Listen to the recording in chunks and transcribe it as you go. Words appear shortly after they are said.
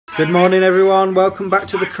Good morning everyone, welcome back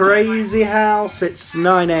to the crazy house. It's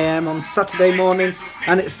 9 AM on Saturday morning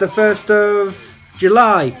and it's the 1st of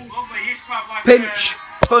July. Pinch,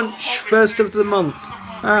 punch, 1st of the month.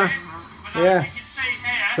 Yeah.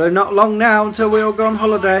 So not long now until we all go on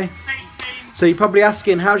holiday. So you're probably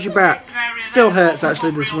asking, how's your back? Still hurts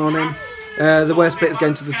actually this morning. The worst bit is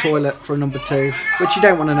going to the toilet for a number 2, which you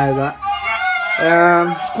don't want to know that.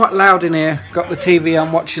 It's quite loud in here. Got the TV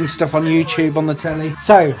on, watching stuff on YouTube on the telly.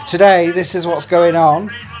 So today, this is what's going on.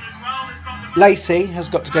 Lacey has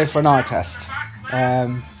got to go for an eye test.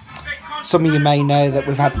 Some of you may know that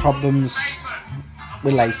we've had problems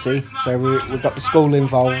with Lacey, so we've got the school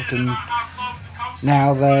involved, and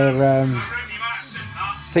now they're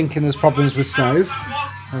thinking there's problems with Soph.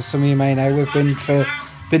 As some of you may know, we've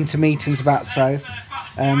been to meetings about Soph.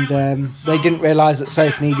 And they didn't realise that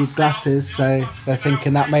Soph needed glasses, so they're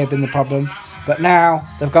thinking that may have been the problem. But now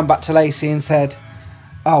they've gone back to Lacey and said,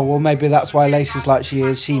 oh, well, maybe that's why Lacey's like she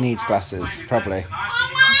is. She needs glasses, probably.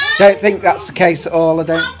 Don't think that's the case at all.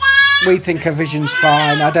 We think her vision's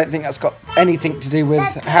fine. I don't think that's got anything to do with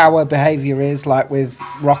how her behaviour is, like with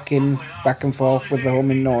rocking back and forth with the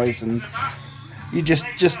humming noise, and you just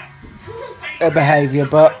her behaviour.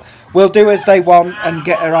 But we'll do as they want and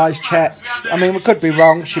get her eyes checked. I mean, we could be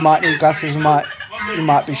wrong. She might need glasses. You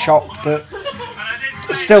might be shocked, but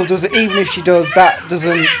still doesn't. Even if she does, that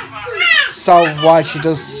doesn't solve why she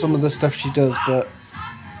does some of the stuff she does. But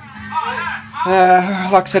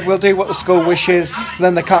like I said, we'll do what the school wishes.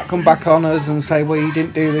 Then they can't come back on us and say, well, you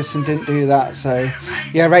didn't do this and didn't do that. So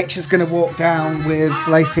yeah, Rachel's going to walk down with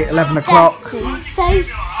Lacey at 11 o'clock. So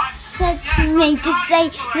said to me to say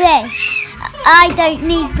this. I don't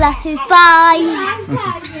need glasses, bye.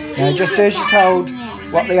 Yeah, just do as you're told,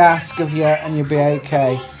 what they ask of you, and you'll be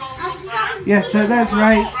okay. Yeah, so there's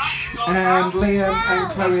Rach, and Liam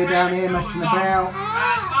and Chloe are down here messing about.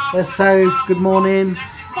 There's Soph, good morning.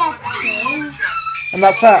 And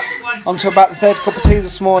that's that. On to about the 3rd cup of tea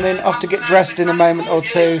this morning, off to get dressed in a moment or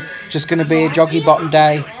two. Just going to be a joggy bottom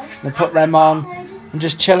day. Gonna put them on and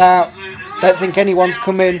just chill out. Don't think anyone's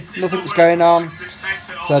coming, nothing's going on.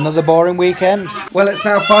 So another boring weekend. Well, it's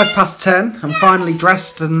now 10:05. I'm finally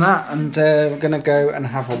dressed and that, and we're going to go and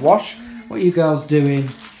have a wash. What are you girls doing?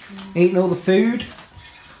 Eating all the food?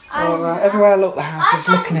 Everywhere I look, the house is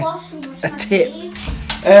looking a tip.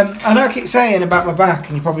 I know I keep saying about my back,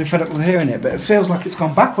 and you're probably fed up with hearing it, but it feels like it's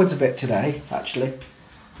gone backwards a bit today, actually.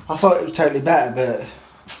 I thought it was totally better, but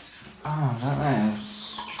I don't know. I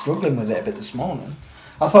was struggling with it a bit this morning.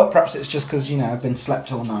 I thought perhaps it's just because, you know, I've been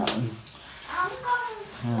slept all night and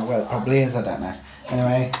well, it probably is, I don't know.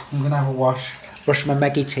 Anyway, I'm going to have a wash, brush my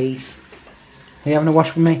Meggie teeth. Are you having a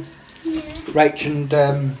wash with me? Yeah. Rach and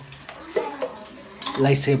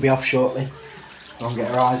Lacey will be off shortly. Go and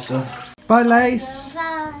get her eyes done. Bye, Lace.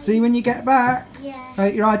 Bye. See you when you get back. Yeah.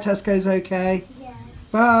 Hope your eye test goes okay. Yeah.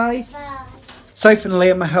 Bye. Bye. Soph and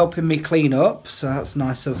Liam are helping me clean up, so that's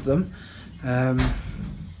nice of them.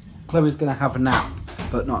 Chloe's going to have a nap,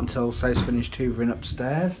 but not until Soph's finished hoovering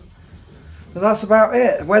upstairs. So that's about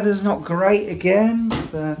it. The weather's not great again,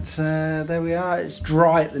 but there we are. It's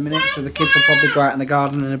dry at the minute, so the kids will probably go out in the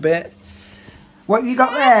garden in a bit. What have you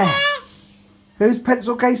got there? Whose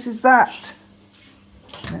pencil case is that?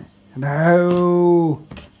 No.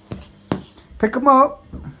 Pick them up.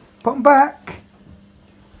 Put them back.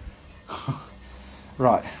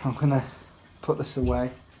 Right, I'm going to put this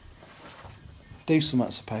away. Do something,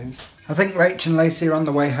 I suppose. I think Rach and Lacey are on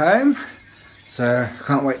the way home. So I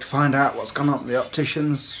can't wait to find out what's gone on with the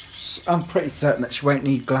opticians. I'm pretty certain that she won't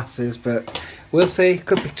need glasses, but we'll see.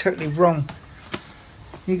 Could be totally wrong.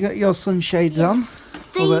 You got your sunshades on?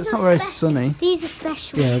 Although it's not very sunny. These are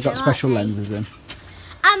special. Yeah, they've got special lenses in.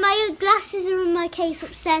 And my glasses are in my case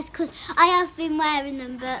upstairs because I have been wearing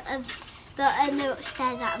them, but they're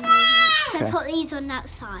upstairs at the moment. So Okay. put these on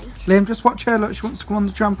outside. Liam, just watch her. Look, she wants to come on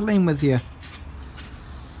the trampoline with you.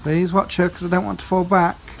 Please watch her because I don't want to fall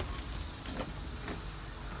back.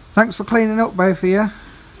 Thanks for cleaning up, both of you.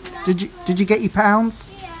 Did you get your pounds?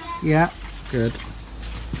 Yeah. Good.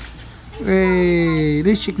 Hey, at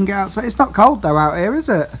least you can get outside. It's not cold though out here, is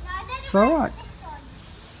it? It's all right.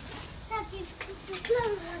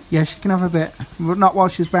 Yeah, she can have a bit, but not while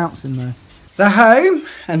she's bouncing though. They're home,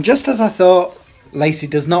 and just as I thought, Lacey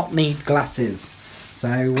does not need glasses. So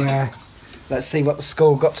let's see what the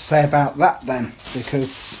school got to say about that then,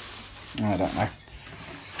 because I don't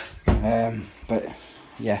know. But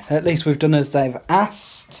yeah, at least we've done as they've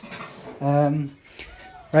asked.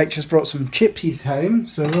 Rachel's brought some chipsies home,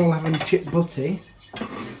 so we're all having chip butty.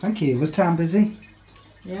 Thank you. Was town busy?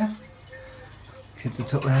 Yeah. Kids have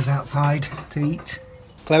took theirs outside to eat.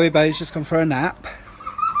 Chloe Bo's just gone for a nap.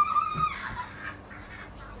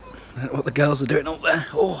 what the girls are doing up there.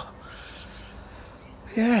 Oh,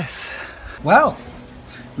 yes. Well,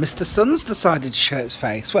 Mr. Sun's decided to show its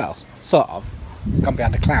face. Well, sort of. It's gone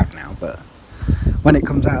behind a cloud now, but when it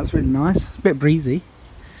comes out, it's really nice. It's a bit breezy.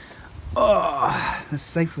 Oh, it's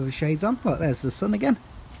safe with the shades on. Look, there's the sun again.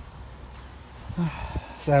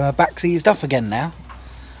 So my back's eased off again now,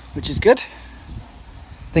 which is good.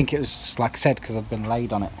 I think it was just like I said, because I've been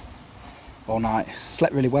laid on it all night.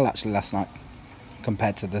 Slept really well actually last night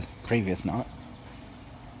compared to the previous night.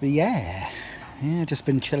 But yeah, just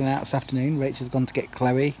been chilling out this afternoon. Rachel's gone to get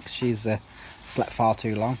Chloe because she's slept far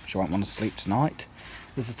too long. She won't want to sleep tonight.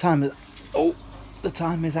 Because the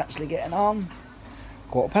time is actually getting on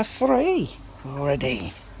 3:15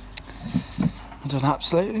 already. I've done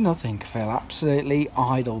absolutely nothing. I feel absolutely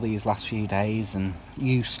idle these last few days and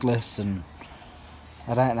useless, and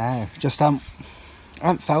I don't know. Just I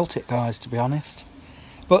haven't felt it, guys, to be honest.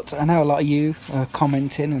 But I know a lot of you are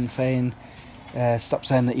commenting and saying, stop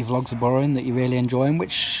saying that your vlogs are boring, that you really enjoy them,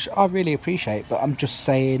 which I really appreciate. But I'm just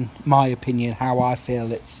saying my opinion, how I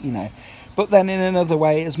feel it's, you know. But then in another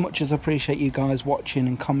way, as much as I appreciate you guys watching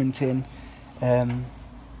and commenting,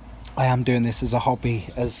 I am doing this as a hobby,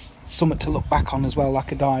 as something to look back on as well,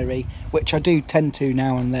 like a diary, which I do tend to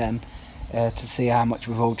now and then, to see how much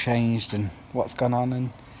we've all changed and what's gone on.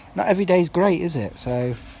 And not every day's great, is it?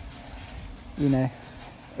 So, you know,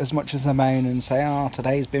 as much as I moan and say, oh,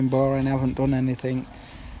 today's been boring, I haven't done anything,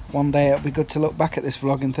 one day it'll be good to look back at this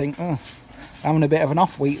vlog and think, oh, having a bit of an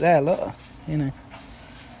off week there, look, you know.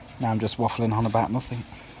 Now I'm just waffling on about nothing.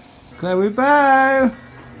 Chloe Bow!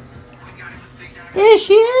 There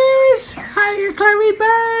she is! Hiya, Chloe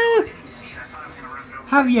Bow!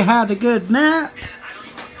 Have you had a good nap?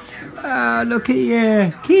 Oh, look at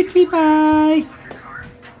you, kitty pie!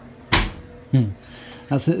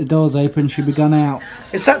 That's it, the door's open, she'll be gone out.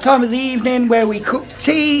 It's that time of the evening where we cook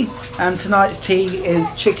tea, and tonight's tea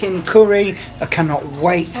is chicken curry. I cannot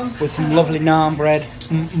wait, with some lovely naan bread.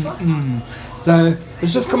 So, I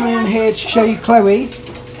was just coming in here to show you Chloe.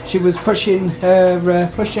 She was pushing her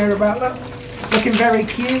pushchair about, look. Looking very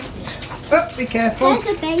cute. Oh, be careful.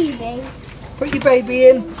 There's a baby. Put your baby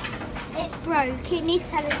in. It's broke. It needs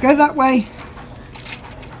to go that way.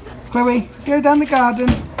 Chloe, go down the garden.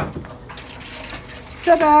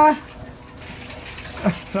 Ta-da!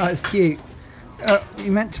 Oh, that's cute. Oh,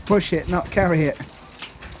 you meant to push it, not carry it.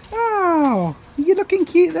 Oh, you're looking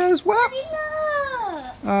cute there as well.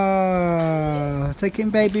 Oh, taking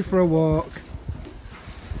baby for a walk.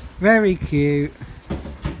 Very cute.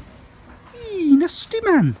 Nasty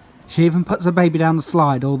man. She even puts her baby down the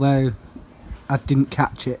slide, although I didn't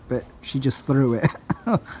catch it, but she just threw it.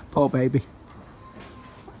 Poor baby.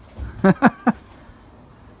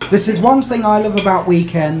 This is one thing I love about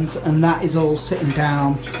weekends, and that is all sitting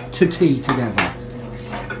down to tea together.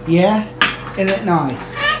 Yeah? Isn't it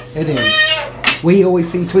nice? It is. We always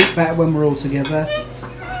seem to eat better when we're all together.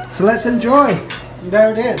 So let's enjoy. And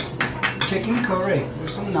there it is. Chicken curry with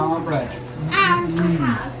some naan bread.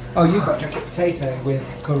 Oh, you've got jacket potato with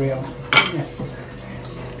curry on. Yeah.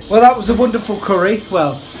 Well, that was a wonderful curry.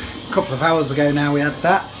 Well, a couple of hours ago now we had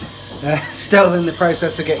that. Still in the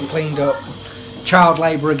process of getting cleaned up. Child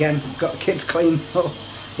labour again. Got the kids cleaned up.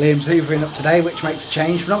 Liam's hoovering up today, which makes a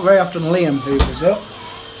change. Not very often Liam hoovers up.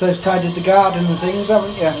 So he's tidied the garden and things,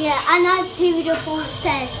 haven't you? Yeah, and I hoovered up all the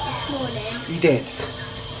stairs this morning. You did?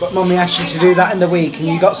 But Mummy asked you to do that in the week, and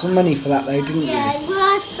you got some money for that though, didn't you? Yeah, well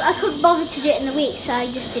I couldn't bother to do it in the week, so I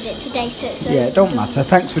just did it today. So yeah, it don't matter.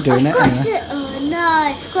 Thanks for doing it. Anyway. Oh no,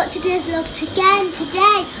 I forgot to do a vlog again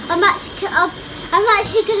today. I'm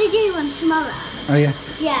actually going to do one tomorrow. Oh yeah?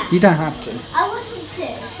 Yeah. You don't have to. I wanted to.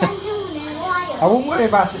 I'm doing it in a while. I won't worry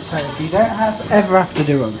about it, Sophie. You don't ever have to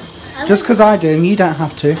do them. Just because I do them, you don't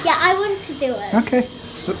have to. Yeah, I wanted to do it. Okay,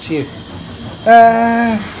 it's up to you.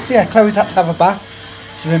 Yeah, Chloe's had to have a bath.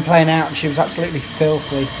 She's been playing out and she was absolutely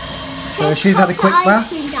filthy. So she's had a quick bath.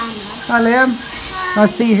 Hi Liam. Hi.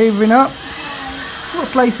 Nice to see you hoovering up.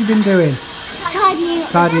 What's Lacey been doing? Tidying up.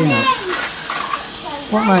 Tidying up.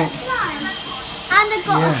 What, mate? And I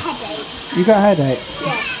got a headache. You got a headache?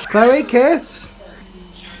 Yeah. Chloe, kiss.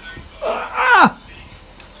 Ah!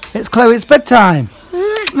 It's Chloe's bedtime.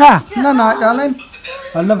 Ah, no night, darling.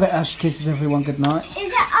 I love it how she kisses everyone good night.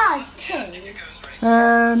 Is it ours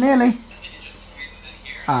too? Nearly.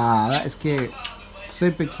 Ah, that is cute.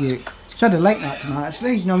 Super cute. She had a late night tonight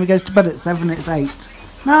actually. She normally goes to bed at 7, it's 8.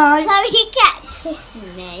 Night. Chloe kept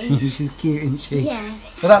kissing me. She's cute, isn't she? Yeah.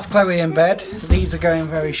 Well, that's Chloe in bed. These are going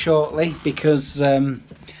very shortly because they're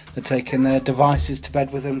taking their devices to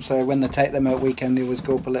bed with them, so when they take them at weekend they always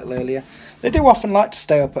go up a little earlier. They do often like to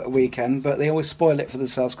stay up at a weekend, but they always spoil it for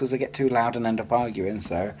themselves because they get too loud and end up arguing,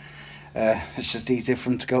 so It's just easier for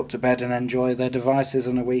them to go up to bed and enjoy their devices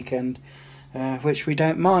on a weekend, which we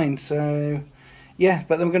don't mind. So, yeah,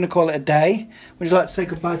 but then we're going to call it a day. Would you like to say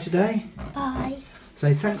goodbye today? Bye.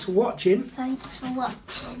 Say thanks for watching. Thanks for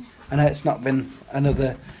watching. I know it's not been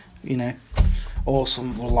another, you know,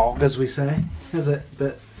 awesome vlog, as we say, has it?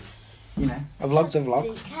 But, you know, a vlog's a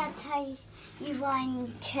vlog. Can I tell you why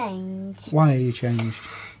I'm changed? Why are you changed?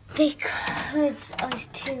 Because I was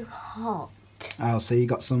too hot. Oh, so you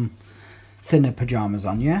got some thinner pyjamas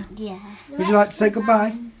on, yeah? Yeah. Would you like to say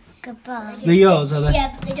goodbye? Goodbye. They're yours, are they?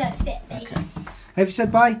 Yeah, but they don't fit me. Okay. Have you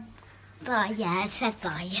said bye? Bye, yeah, I said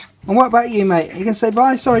bye. And what about you, mate? You can say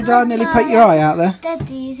bye? Sorry, Dad, nearly poked your eye out there.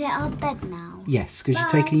 Daddy, is it our bed now? Yes, because you're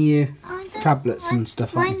taking your tablets and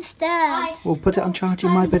stuff on. Mine's dead. We'll put it on charge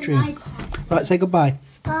in my bedroom. Right, say goodbye.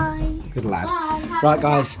 Bye. Good lad. Right,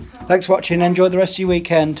 guys, thanks for watching. Enjoy the rest of your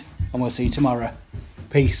weekend, and we'll see you tomorrow.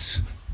 Peace.